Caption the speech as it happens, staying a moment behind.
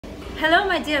Hello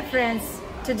my dear friends,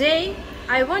 today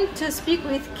I want to speak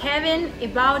with Kevin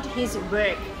about his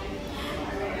work.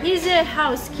 He's a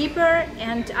housekeeper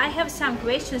and I have some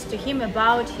questions to him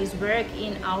about his work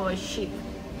in our ship.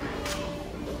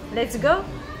 Let's go!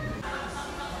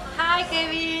 Hi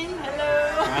Kevin,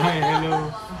 hello! Hi,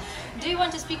 hello. Do you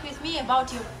want to speak with me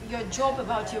about your job,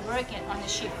 about your work on the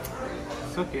ship?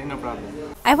 It's okay, no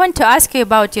problem. I want to ask you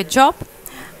about your job,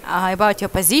 about your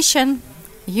position.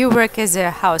 You work as a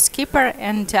housekeeper,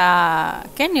 and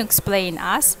can you explain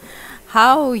us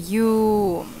how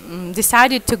you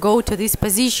decided to go to this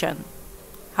position?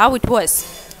 How it was?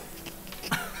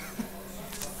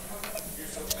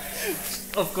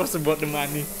 Of course about the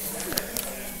money.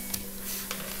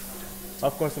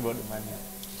 Of course about the money.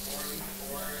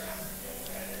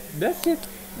 That's it.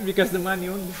 Because the money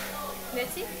only.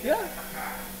 That's it? Yeah.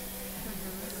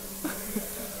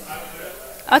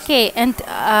 Okay, and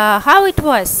how it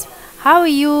was? How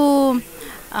you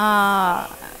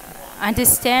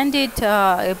understand it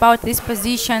about this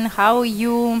position? How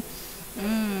you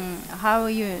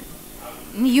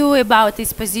knew about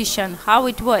this position? How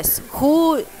it was?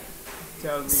 Who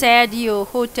Tell me. said you?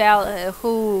 Who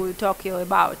talked you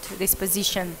about this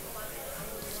position?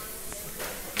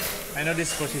 I know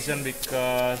this position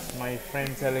because my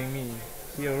friend telling me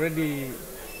he already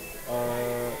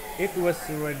it was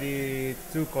already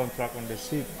 2 contract on the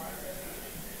ship,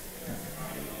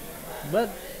 but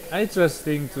I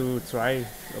trusting to try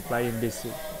apply in this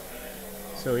ship.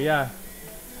 So yeah,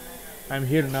 I'm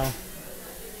here now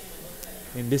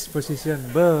in this position,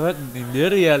 but in the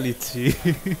reality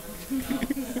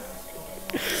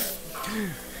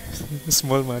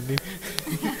small money.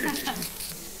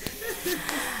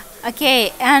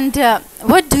 Okay, and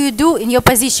what do you do in your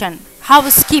position?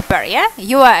 Housekeeper, yeah?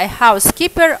 You are a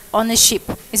housekeeper on a ship.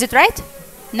 Is it right?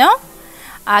 No?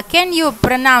 Can you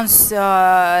pronounce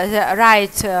the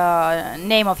right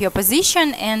name of your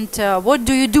position and what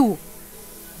do you do?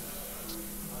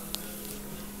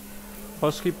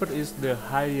 Housekeeper is the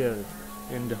higher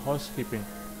in the housekeeping.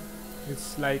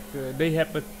 It's like they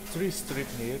have a 3 street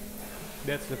here.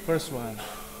 That's the first one.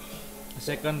 The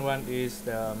second one is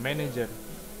the manager,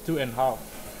 2.5.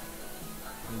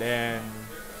 Then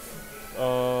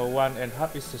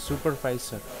 1.5 is the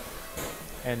supervisor.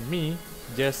 And me,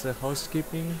 just a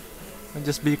housekeeping. I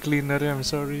just be cleaner. I'm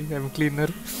sorry, I'm cleaner.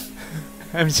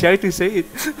 I'm shy to say it.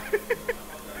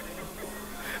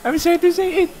 I'm shy to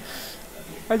say it.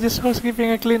 I just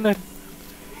housekeeping and cleaner.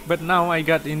 But now I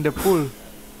got in the pool.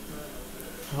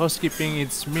 Housekeeping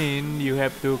it's mean you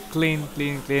have to clean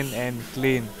and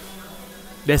clean.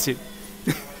 That's it.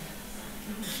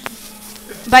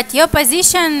 But your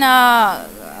position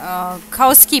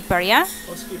housekeeper, yeah?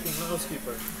 Housekeeping, no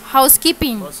housekeeper.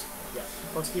 Housekeeping. Yeah.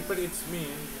 Housekeeper it's mean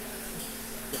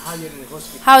the higher in the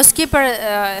housekeeper. Housekeeper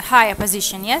higher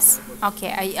position, yes?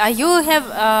 Okay. You have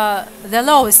the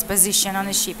lowest position on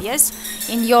the ship, yes?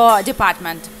 In your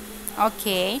department.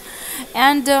 Okay.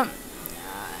 And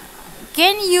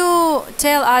can you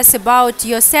tell us about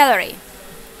your salary?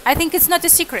 I think it's not a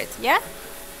secret, yeah?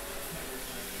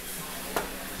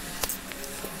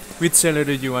 Which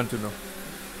salary do you want to know?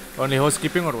 Only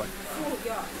housekeeping or what? Oh,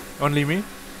 yeah. Only me?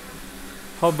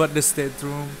 How about the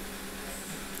stateroom?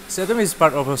 Stateroom is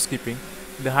part of housekeeping.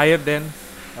 The higher than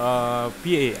PA.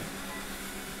 You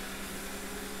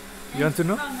want to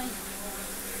know?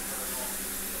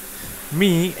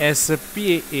 Me as a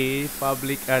PAA,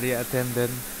 public area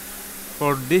attendant,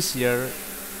 for this year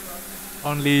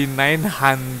only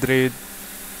 $937.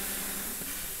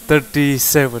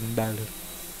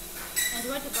 And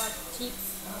what about tips?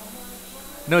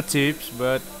 No tips,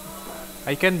 but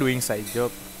I can do inside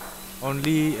job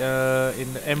only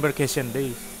in the embarkation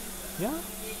day. Yeah,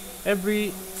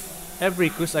 every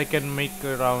cruise I can make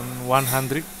around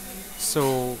 100.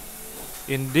 So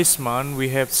in this month we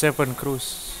have 7 cruise,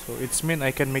 so it's mean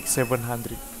I can make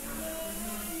 700.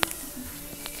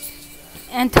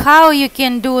 And how you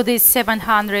can do this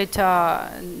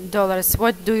 $700?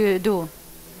 What do you do?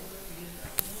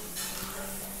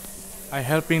 I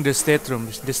helping the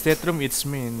stateroom. The stateroom it's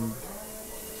mean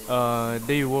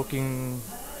they working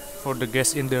for the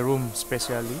guests in the room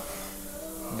specially.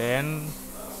 Then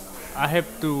I have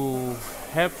to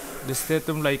help the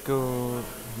stateroom like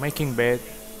making bed.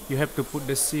 You have to put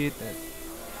the seat,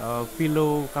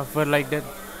 pillow, cover like that.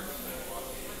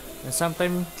 And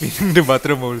sometimes cleaning the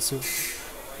bathroom also.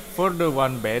 For the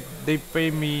one bed, they pay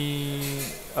me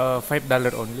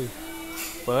 $5 only.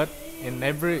 But in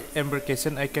every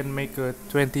embarkation, I can make a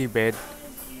 20 bed.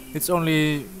 It's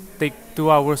only take 2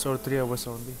 hours or 3 hours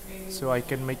only. So I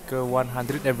can make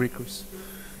 100 every cruise.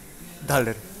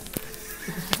 $.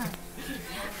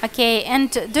 Okay,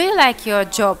 and do you like your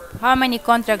job? How many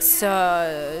contracts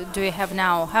do you have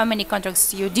now? How many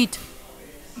contracts you did?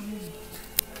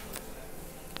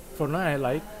 For now, I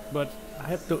like, but I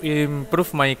have to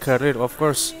improve my career, of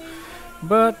course.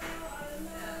 But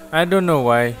I don't know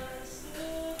why.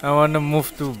 I wanna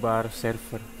move to bar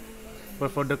server. But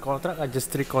for the contract, I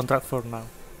just 3 contract for now.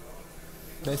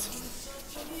 That's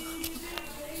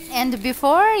And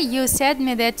before you said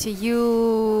me that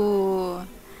you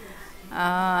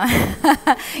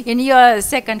in your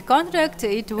second contract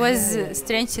it was a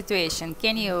strange situation.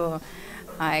 Can you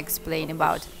explain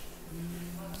about?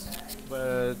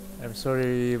 But I'm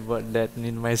sorry about that.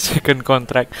 In my second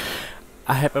contract,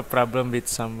 I have a problem with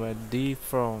somebody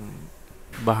from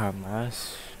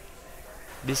Bahamas.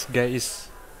 This guy is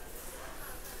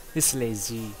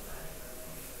lazy.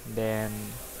 Then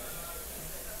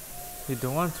he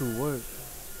don't want to work.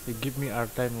 He give me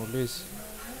hard time always.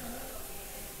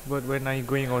 But when I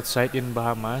going outside in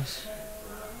Bahamas,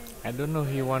 I don't know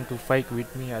he want to fight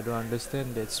with me. I don't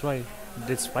understand. That's why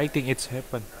this fighting it's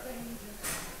happen.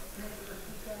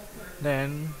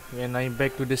 Then when I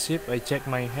back to the ship, I check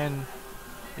my hand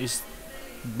is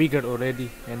bigger already,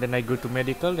 and then I go to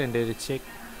medical and they check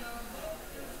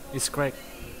it's cracked.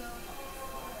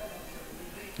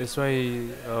 That's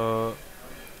why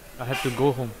I have to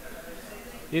go home.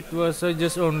 It was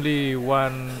just only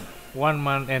one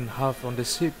month and a half on the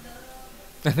ship,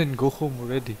 and then go home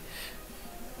already.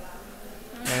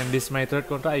 And this my third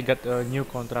contract. I got a new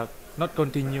contract, not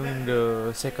continuing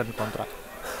the second contract.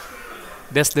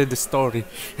 That's the story.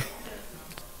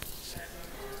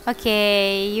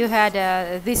 Okay, you had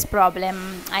this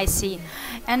problem, I see.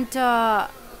 And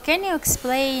can you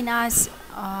explain us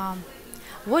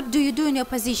what do you do in your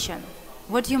position?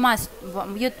 What you must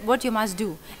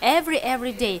do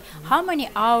every day? How many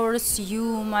hours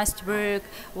you must work?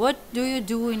 What do you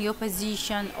do in your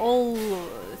position? All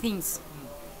things.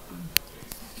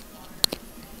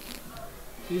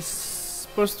 It's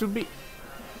supposed to be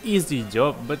easy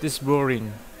job, but it's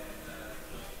boring.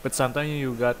 But sometimes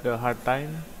you got a hard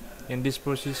time in this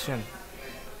position.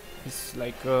 It's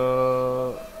like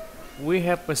we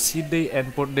have a sea day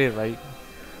and port day, right?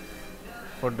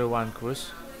 For the one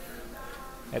cruise.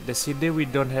 At the sea day we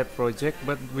don't have project,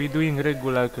 but we doing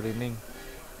regular cleaning.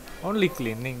 Only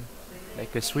cleaning,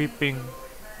 like a sweeping,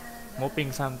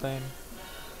 mopping sometimes,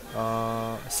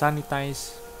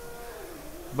 sanitize.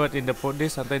 But in the port day,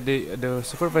 sometimes the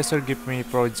supervisor give me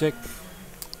project.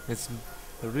 It's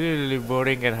really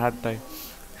boring and hard time.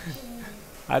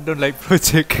 I don't like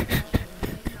project.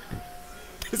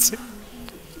 That's it.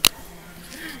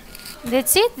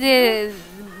 That's it.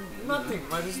 Nothing,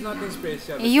 but it's nothing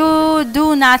special. You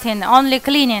do nothing, only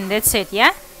cleaning. That's it,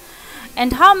 yeah.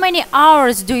 And how many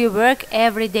hours do you work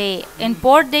every day in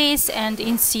port days and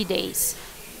in sea days?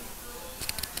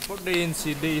 Port day and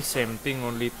sea day is same thing,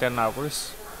 only 10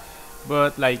 hours.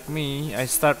 But like me, I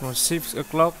start from 6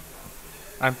 o'clock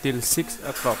until 6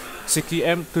 o'clock, 6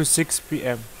 a.m. to 6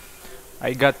 p.m.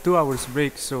 I got 2 hours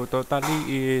break, so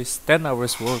totally is 10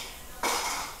 hours work.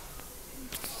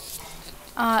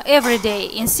 Every day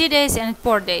in sea days and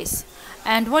port days.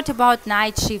 And what about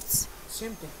night shifts?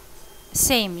 Same thing.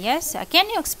 Same, yes. Can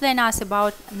you explain us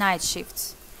about night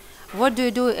shifts? What do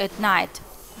you do at night?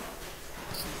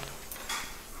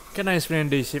 Can I explain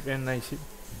day shift and night shift?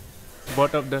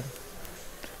 Both of them.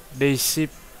 Day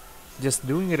shift just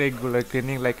doing regular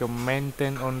cleaning like a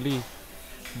maintain only.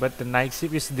 But the night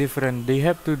shift is different. They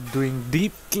have to doing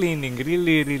deep cleaning,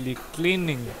 really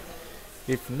cleaning.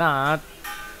 If not,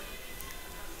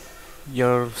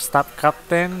 your staff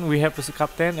captain, we have a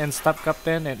captain and staff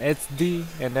captain and HD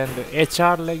and then the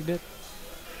HR like that.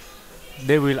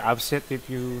 They will upset if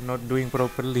you not doing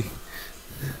properly.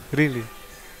 Really.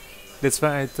 That's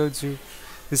why I told you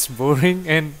it's boring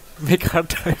and make hard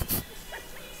time.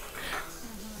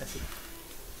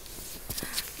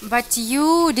 But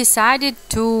you decided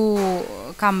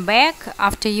to come back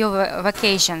after your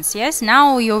vacations, yes?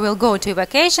 Now you will go to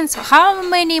vacations. How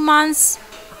many months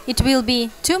it will be?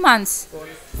 2 months?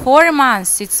 4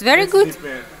 months. It's very good.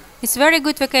 It's very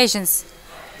good vacations.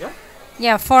 Yeah?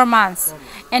 Yeah, 4 months.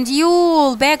 And you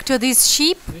will back to this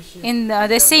ship in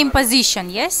the same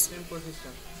position, yes? Same position.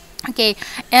 Okay,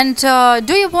 and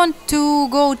do you want to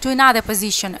go to another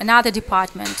position, another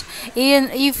department?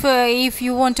 And if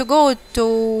you want to go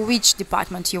to which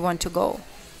department you want to go?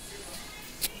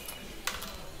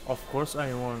 Of course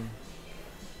I want.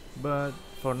 But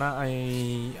for now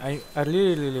I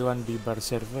really want to be bar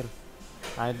server.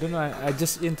 I don't know, I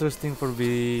just interesting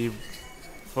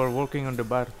for working on the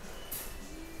bar.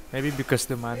 Maybe because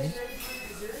the money.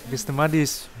 Because the money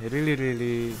is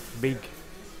really big.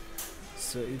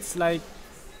 So it's like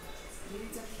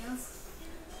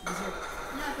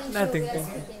nothing. Thank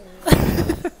you.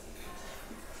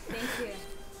 Thank you.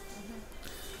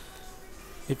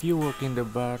 If you work in the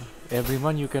bar, every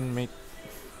month you can make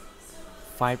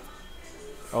 $5,000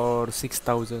 or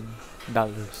 $6,000.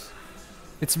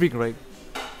 It's big, right?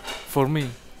 For me,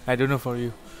 I don't know for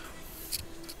you.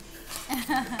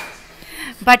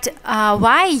 But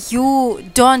why you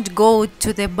don't go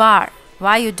to the bar?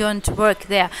 Why you don't work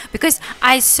there? Because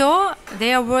I saw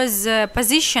there was a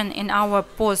position in our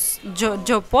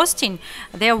job posting.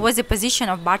 There was a position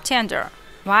of bartender.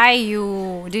 Why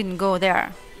you didn't go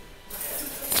there?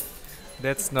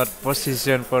 That's not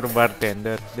position for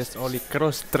bartender. That's only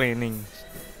cross training.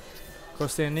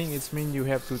 Cross training it means you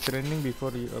have to training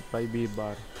before you apply be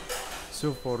bar.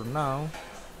 So for now,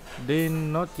 they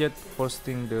not yet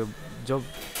posting the job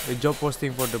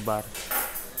posting for the bar.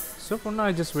 So for now,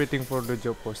 I just waiting for the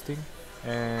job posting,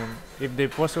 and if they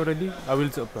post already, I will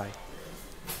apply.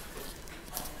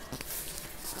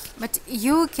 But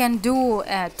you can do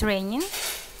training,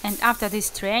 and after this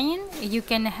training, you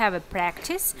can have a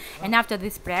practice, and after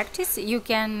this practice, you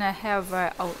can have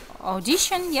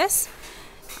audition, yes,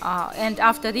 and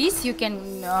after this, you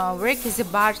can work as a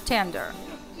bartender.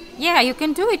 Yeah, you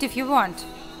can do it if you want.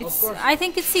 I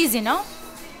think it's easy, no?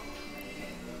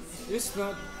 It's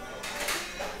not.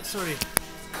 Sorry.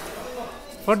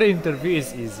 For the interview,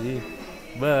 it's easy,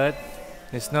 but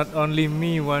it's not only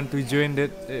me want to join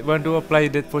that, want to apply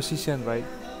that position, right?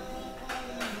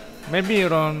 Maybe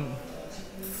around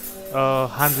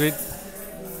 100.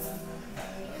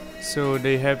 So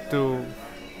they have to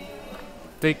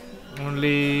take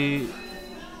only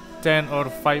 10 or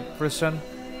 5%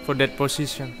 for that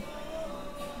position.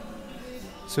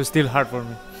 So still hard for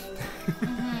me.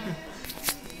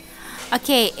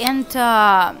 Okay, and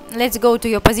let's go to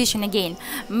your position again.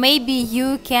 Maybe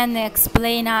you can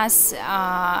explain us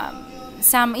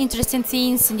some interesting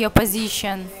things in your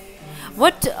position.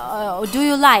 What do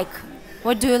you like?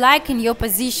 What do you like in your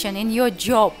position, in your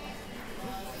job?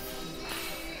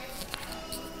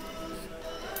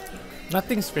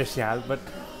 Nothing special, but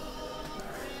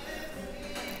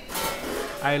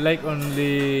I like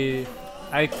only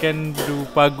I can do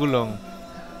pagulong.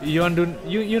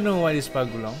 You know what is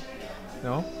pagulong?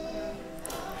 No?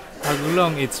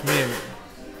 Pagulong it's mean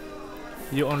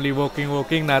you only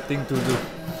walking, nothing to do.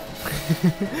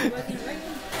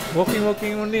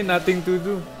 walking only, nothing to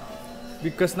do.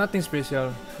 Because nothing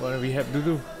special what we have to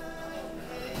do.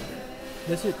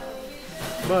 That's it.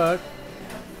 But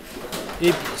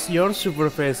if your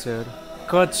supervisor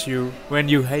caught you when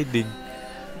you hiding,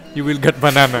 you will get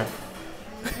banana.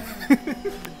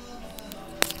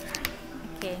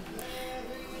 Okay.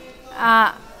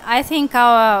 I think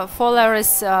our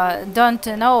followers don't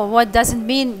know what does it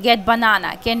mean get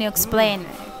banana. Can you explain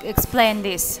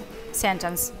this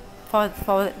sentence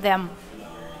for them?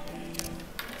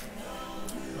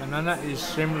 Banana is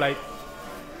same like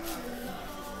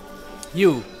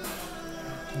you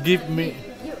give me.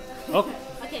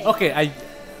 Okay,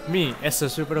 me as a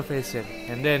supervisor,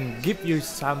 and then give you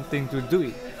something to do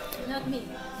it. Not me.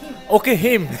 Him. Okay,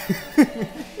 him.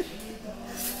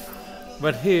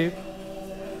 But him,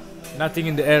 nothing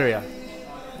in the area.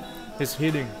 He's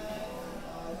hiding.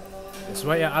 That's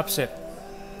why I'm upset.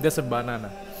 That's a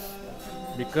banana.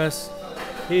 Because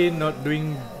he not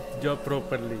doing job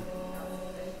properly.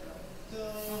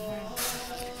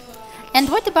 And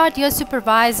what about your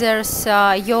supervisors,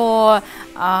 your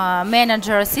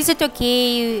managers? Is it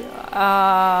okay?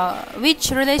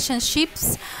 Which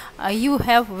relationships you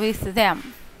have with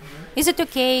them? Is it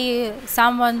okay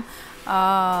someone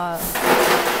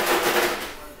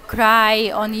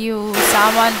cry on you?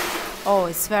 Someone, oh,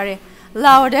 it's very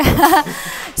loud.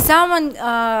 Someone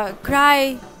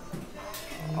cry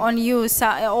on you,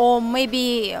 or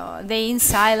maybe they in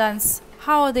silence.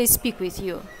 How they speak with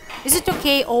you? Is it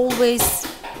okay always?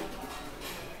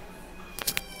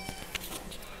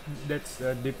 That's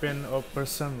depend of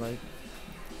person, right?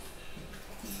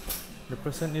 The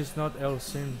person is not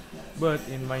same, but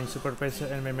in my supervisor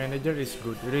and my manager is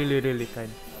good, really kind.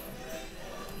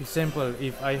 Example,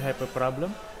 if I have a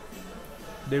problem,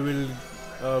 they will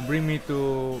bring me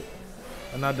to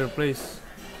another place,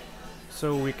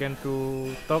 so we can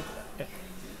to talk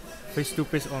face to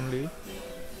face only,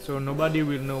 so nobody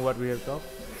will know what we have talked.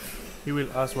 He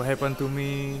will ask what happened to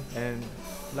me and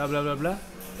blah blah blah blah.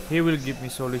 He will give me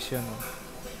solution.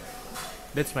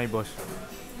 That's my boss.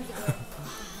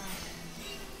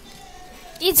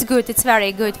 It's good. It's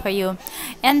very good for you.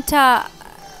 And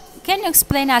can you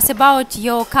explain us about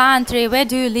your country? Where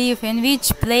do you live? In which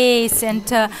place? And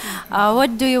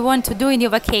what do you want to do in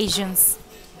your vacations?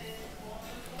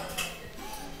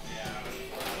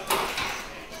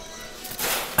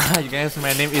 Hi guys,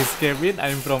 my name is Kevin.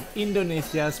 I'm from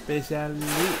Indonesia, especially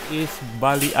is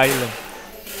Bali Island.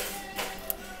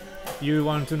 You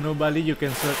want to know Bali, you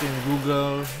can search in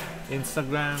Google,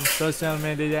 Instagram, social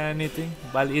media, anything.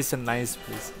 Bali is a nice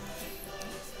place.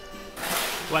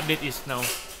 What date is now?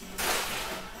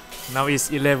 Now is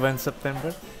 11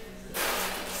 September.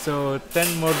 So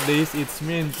 10 more days, it's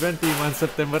mean 21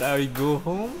 September I go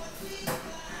home.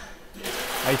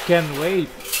 I can't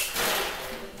wait.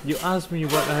 You ask me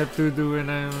what I have to do when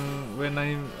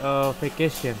I'm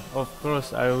vacation. Of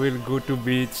course I will go to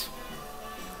beach.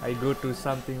 I go to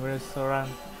something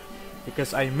restaurant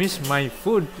because I miss my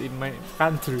food in my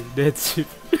country. That's it.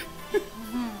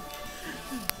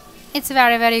 It's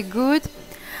very, very good.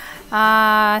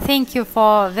 Thank you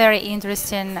for very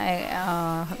interesting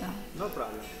No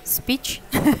problem. speech.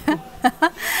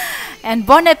 And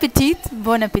bon appetit,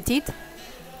 bon appetit.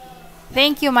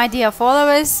 Thank you, my dear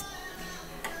followers.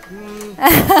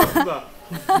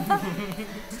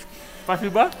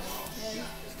 Spasiba.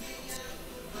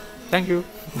 Thank you.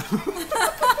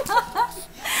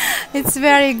 It's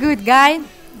very good, guys.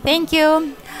 Thank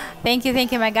you. Thank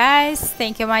you, my guys.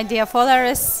 Thank you, my dear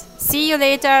followers. See you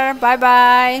later. Bye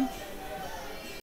bye.